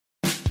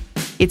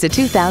It's a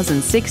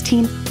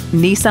 2016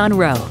 Nissan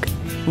Rogue.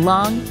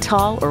 Long,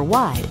 tall, or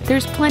wide,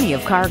 there's plenty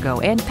of cargo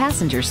and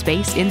passenger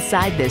space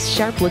inside this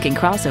sharp-looking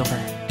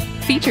crossover.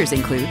 Features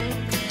include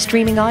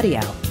streaming audio,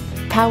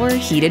 power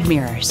heated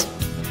mirrors,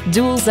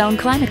 dual zone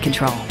climate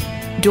control,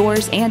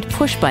 doors and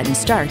push-button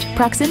start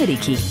proximity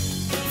key,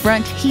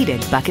 front heated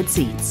bucket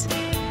seats,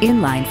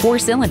 inline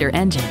 4-cylinder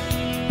engine,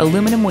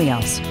 aluminum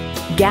wheels,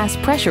 gas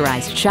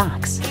pressurized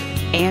shocks,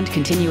 and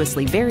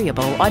continuously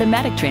variable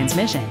automatic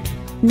transmission.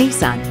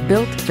 Nissan,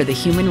 built for the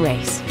human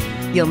race.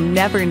 You'll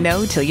never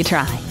know till you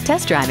try.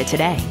 Test drive it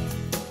today.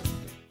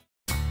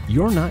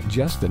 You're not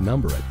just a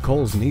number at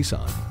Cowles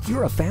Nissan.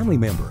 You're a family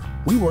member.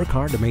 We work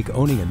hard to make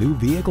owning a new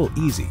vehicle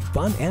easy,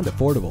 fun, and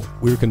affordable.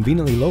 We're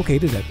conveniently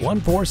located at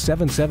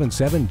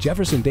 14777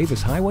 Jefferson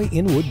Davis Highway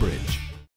in Woodbridge.